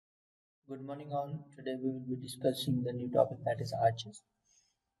Good morning, all. Today we will be discussing the new topic that is arches.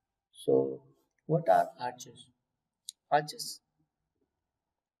 So, what are arches? Arches,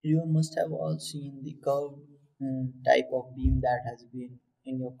 you must have all seen the curved type of beam that has been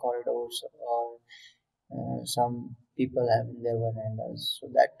in your corridors, or some people have in their verandas. So,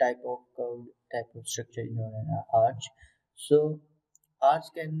 that type of structure is known as an arch. So, arch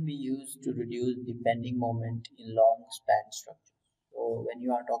can be used to reduce the bending moment in long span structures. So when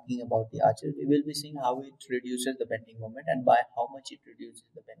you are talking about the arches, we will be seeing how it reduces the bending moment and by how much it reduces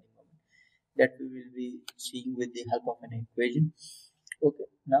the bending moment. That we will be seeing with the help of an equation. Okay,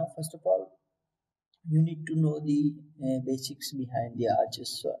 now first of all, you need to know the basics behind the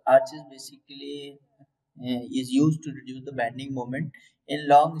arches. So arches basically is used to reduce the bending moment in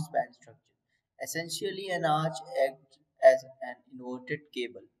long span structure. Essentially, an arch acts as an inverted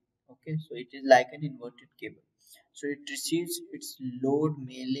cable. Okay, so it is like an inverted cable. So it receives its load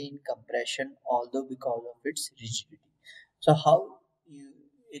mainly in compression, although because of its rigidity. So how you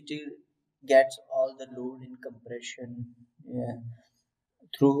gets all the load in compression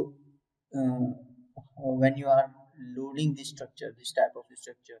through uh, when you are loading this structure, this type of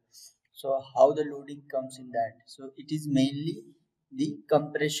structure. So how the loading comes in that? So it is mainly the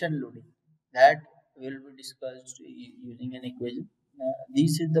compression loading that will be discussed using an equation.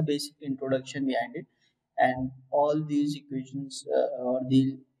 This is the basic introduction behind it, and all these equations or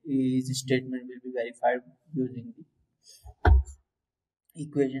the statement will be verified using the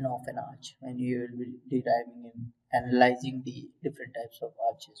equation of an arch when you will be deriving and analyzing the different types of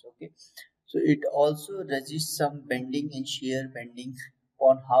arches. Okay, so it also resists some bending and shear bending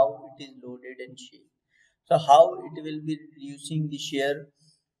on how it is loaded and shaped. So how it will be reducing the shear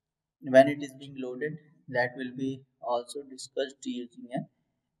when it is being loaded, that will be also discussed using an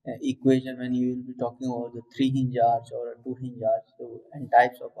equation when you will be talking about the three hinge arch or a two hinge arch. So and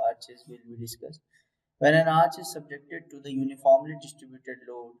types of arches will be discussed. When an arch is subjected to the uniformly distributed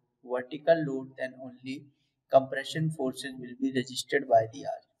load, vertical load, then only compression forces will be registered by the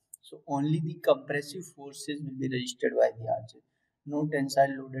arch. So only the compressive forces will be registered by the arch. No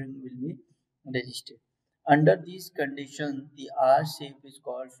tensile loading will be registered. Under these conditions, the arch shape is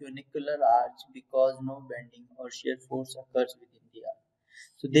called funicular arch because no bending or shear force occurs within the arch.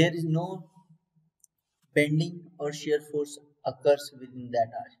 So there is no bending or shear force occurs within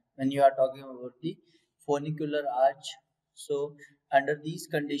that arch. When you are talking about the funicular arch, so under these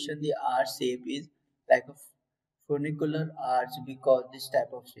conditions, the arch shape is like a funicular arch because this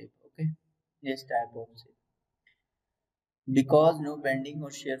type of shape, okay, this type of shape, because no bending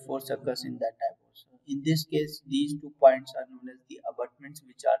or shear force occurs in that type of. So in this case, these 2 points are known as the abutments,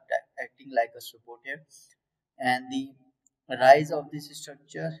 which are acting like a support here, and the rise of this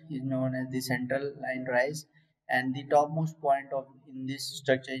structure is known as the central line rise, and the topmost point of in this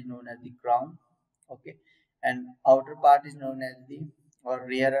structure is known as the crown. Okay, and outer part is known as the, or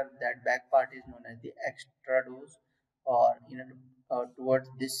rearer, that back part is known as the extrados, or towards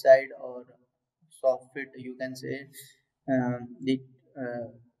this side or soft fit, you can say the uh,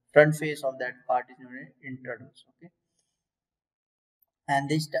 front face of that part is known as intrados. Okay, and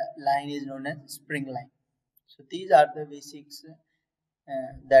this line is known as spring line. So these are the basics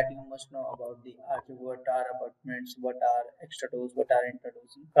that you must know about the arch. What are abutments, what are extrados, what are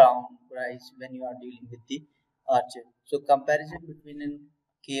intrados, crown, rise when you are dealing with the arch. So comparison between a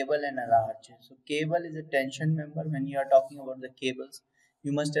cable and an arch. So cable is a tension member. When you are talking about the cables,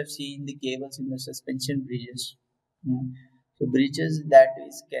 you must have seen the cables in the suspension bridges. Mm. So bridges that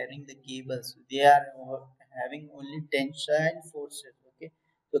is carrying the cables, they are having only tensile forces. Okay,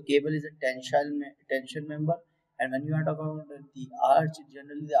 so cable is a tension member, and when you are talking about the arch,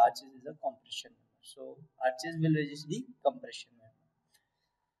 generally the arches is a compression member. So arches will resist the compression member.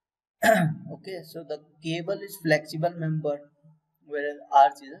 Okay, so the cable is flexible member, whereas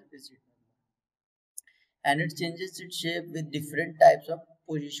arch is a rigid member, and it changes its shape with different types of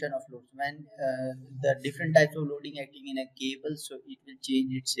position of loads. When the different types of loading acting in a cable, so it will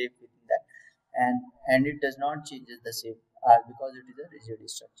change its shape within that, and it does not changes the shape because it is a rigid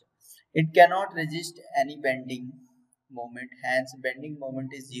structure. It cannot resist any bending moment, hence bending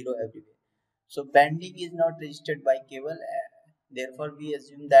moment is zero everywhere. So bending is not resisted by cable, therefore we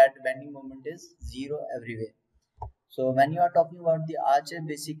assume that bending moment is zero everywhere. So when you are talking about the arch,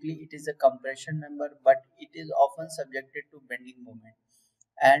 basically it is a compression member, but it is often subjected to bending moment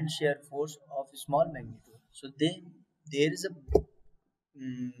and shear force of small magnitude. So there is a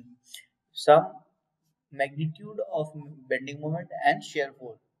some magnitude of bending moment and shear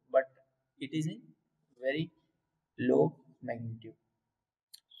force, but it is in very low magnitude.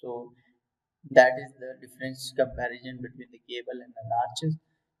 So that is the difference comparison between the cable and an arches.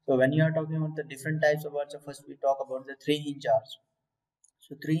 So when you are talking about the different types of arch, first we talk about the 3-hinge arch.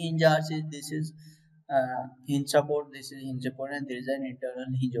 So 3-hinge arch is this is hinge support, this is hinge support, and there is an internal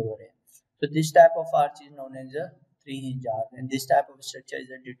hinge over here. So this type of arch is known as a 3-hinge arch, and this type of structure is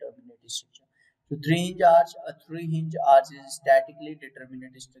a determinative structure. So 3-hinge arch is a statically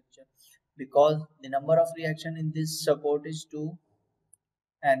determinative structure because the number of reaction in this support is 2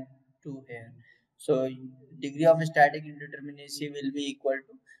 and 2 here. So degree of static indeterminacy will be equal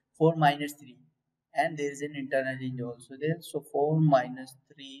to 4 minus 3, and there is an internal hinge also there. So 4 minus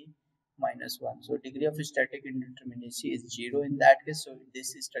 3 minus 1. So degree of static indeterminacy is 0 in that case. So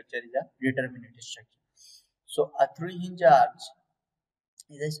this structure is a determinative structure. So a 3-hinge arch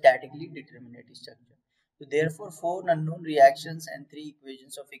is a statically determinative structure. So therefore, 4 unknown reactions and 3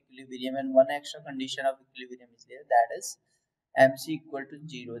 equations of equilibrium and 1 extra condition of equilibrium is there. That is mc equal to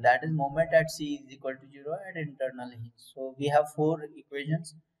 0. That is moment at c is equal to 0 at internal hinge. So we have 4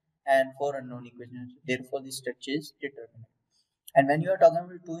 equations and 4 unknown equations. Therefore, the structure is determinate. And when you are talking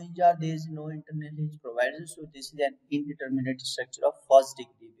about 2-hinge arch, there is no internal hinge provided. So this is an indeterminate structure of first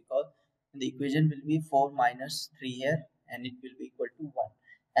degree because the equation will be 4 minus 3 here and it will be equal to 1.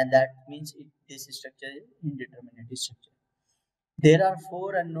 And that means this structure is indeterminate structure. There are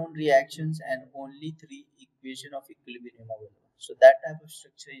 4 unknown reactions and only 3 equation of equilibrium available. So that type of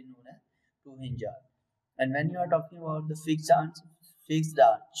structure is known as 2-hinge arch. And when you are talking about the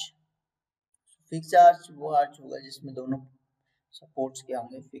fix arch वो arch होगा जिसमें दोनों supports क्या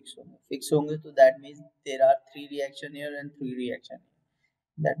होंगे, fix होंगे तो that means there are 3 reaction here and 3 reaction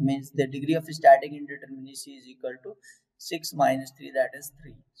here. That means the degree of static indeterminacy is equal to 6 minus 3, that is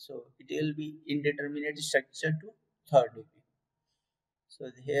 3. So it will be indeterminate structure to third degree.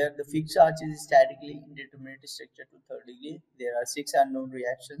 So here the fixed arch is statically indeterminate structure to third degree. There are 6 unknown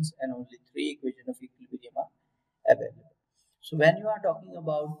reactions and only 3 equations of equilibrium are available. So when you are talking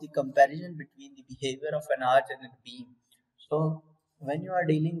about the comparison between the behavior of an arch and a beam, so when you are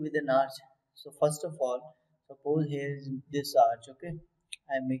dealing with an arch, so first of all, suppose here is this arch, okay?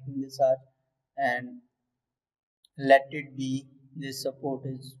 I am making this arch and let it be this support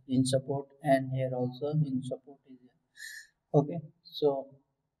is in support and here also in support is here. Okay, so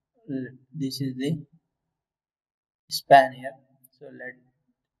this is the span here. So let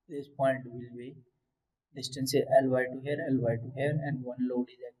this point will be distance is ly to here, ly to here, and one load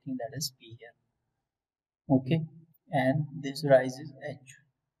is acting, that is p here. Okay, and this rise is h.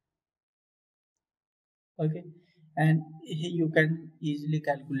 Okay, and here you can easily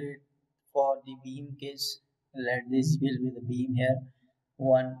calculate for the beam case. Let this will be the beam here,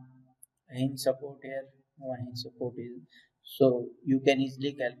 one hinge support here, one hinge support is. So you can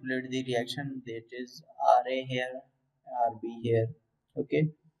easily calculate the reaction, that is Ra here, Rb here. Okay,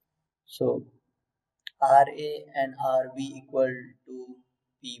 so Ra and Rb equal to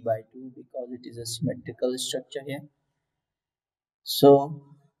P by 2 because it is a symmetrical structure here. So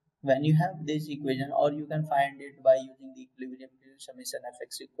when you have this equation, or you can find it by using the equilibrium theorem, summation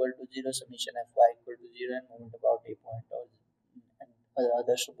fx equal to 0, summation fy equal to 0, and moment about a point or and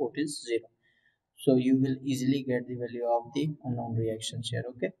other support is 0. So you will easily get the value of the unknown reactions here.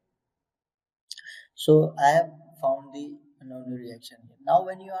 Okay, so I have found the unknown reaction here. Now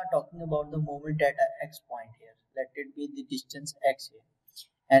when you are talking about the moment at a x point here, let it be the distance x here,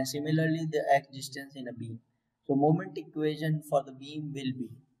 and similarly the x distance in a beam. So moment equation for the beam will be,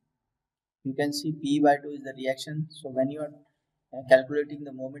 you can see P by 2 is the reaction. So when you are calculating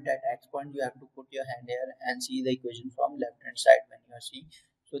the moment at x point, you have to put your hand here and see the equation from left hand side when you are seeing.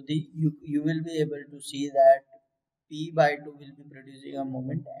 So you will be able to see that P by 2 will be producing a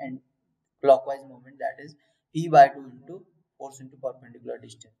moment and clockwise moment, that is P by 2 into force into perpendicular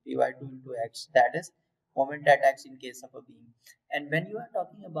distance, P by 2 into x, that is moment at x in case of a beam. And when you are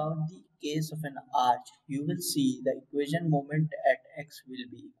talking about the case of an arch, you will see the equation moment at x will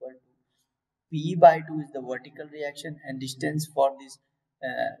be equal to P by 2 is the vertical reaction and distance for this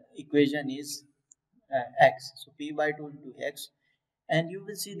equation is x. So P by 2 into x, and you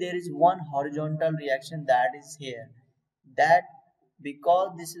will see there is one horizontal reaction, that is here. That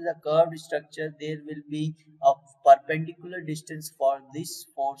because this is a curved structure, there will be a perpendicular distance for this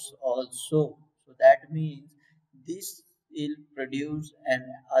force also. So that means this will produce an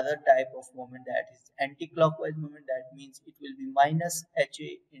other type of moment, that is anti-clockwise moment. That means it will be minus ha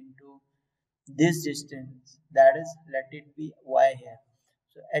into this distance, that is let it be y here.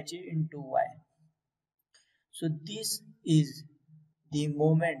 So ha into y. So this is the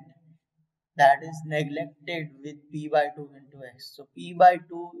moment that is neglected with P by 2 into x. So P by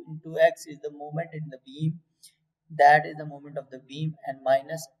 2 into x is the moment in the beam, that is the moment of the beam, and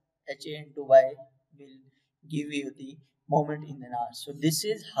minus ha into y will give you the moment in an arch. So this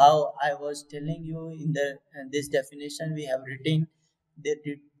is how I was telling you in the this definition we have written that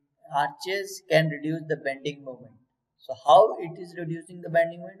arches can reduce the bending moment. So how it is reducing the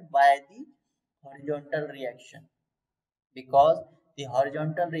bending moment? By the horizontal reaction, because the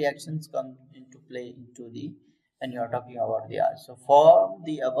horizontal reactions come into play into the when you are talking about the arch. So for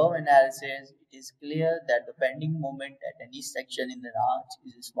the above analysis, it is clear that the bending moment at any section in the arch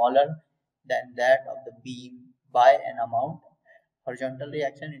is smaller than that of the beam by an amount horizontal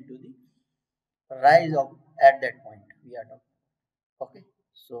reaction into the rise of at that point we are talking. Okay,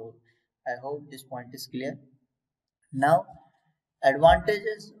 so I hope this point is clear. Now,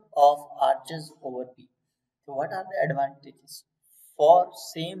 advantages of arches over beam. So what are the advantages? For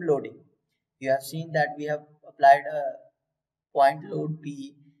same loading, you have seen that we have applied a point load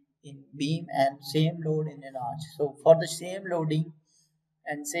P in beam and same load in an arch. So for the same loading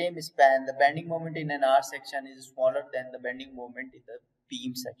and same span, the bending moment in an arch section is smaller than the bending moment in the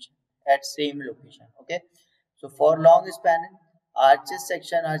beam section at same location. Okay. So for long span, arches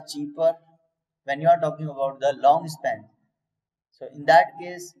section are cheaper when you are talking about the long span. So in that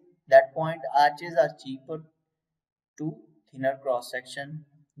case, that point arches are cheaper to thinner cross section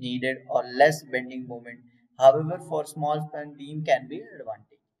needed or less bending moment. However, for small span beam can be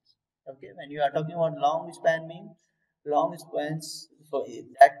advantage. Okay, when you are talking about long span beam, long spans, so in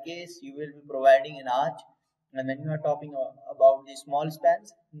that case you will be providing an arch, and when you are talking about the small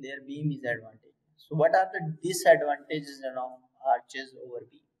spans, their beam is advantage. So what are the disadvantages of arches over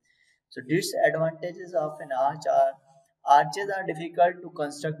beam? So disadvantages of an arch are arches are difficult to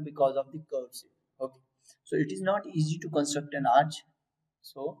construct because of the curves. Okay. So it is not easy to construct an arch.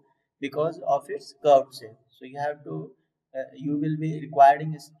 So because of its curved shape. So you have to you will be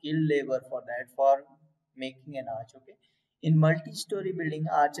requiring a skilled labor for that for making an arch. Okay. In multi-story building,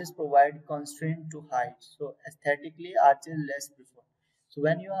 arches provide constraint to height. So aesthetically, arches less preferred. So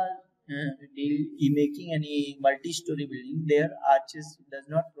when you are making any multi-story building, their arches does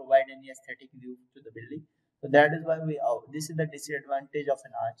not provide any aesthetic view to the building. So that is why we this is the disadvantage of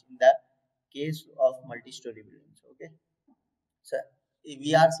an arch in the case of multi-story buildings. Okay, so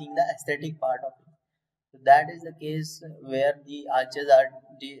we are seeing the aesthetic part of it. So that is the case where the arches are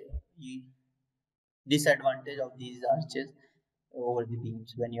disadvantage of these arches over the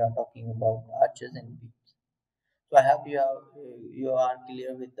beams when you are talking about arches and beams. So I hope you are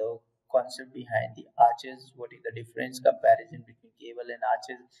clear with the concept behind the arches. What is the difference comparison between cable and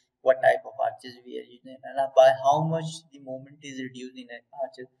arches? What type of arches we are using, and by how much the moment is reduced in an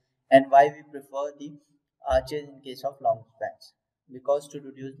arches, and why we prefer the arches in case of long spans, because to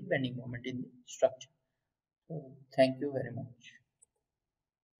reduce the bending moment in the structure. So thank you very much.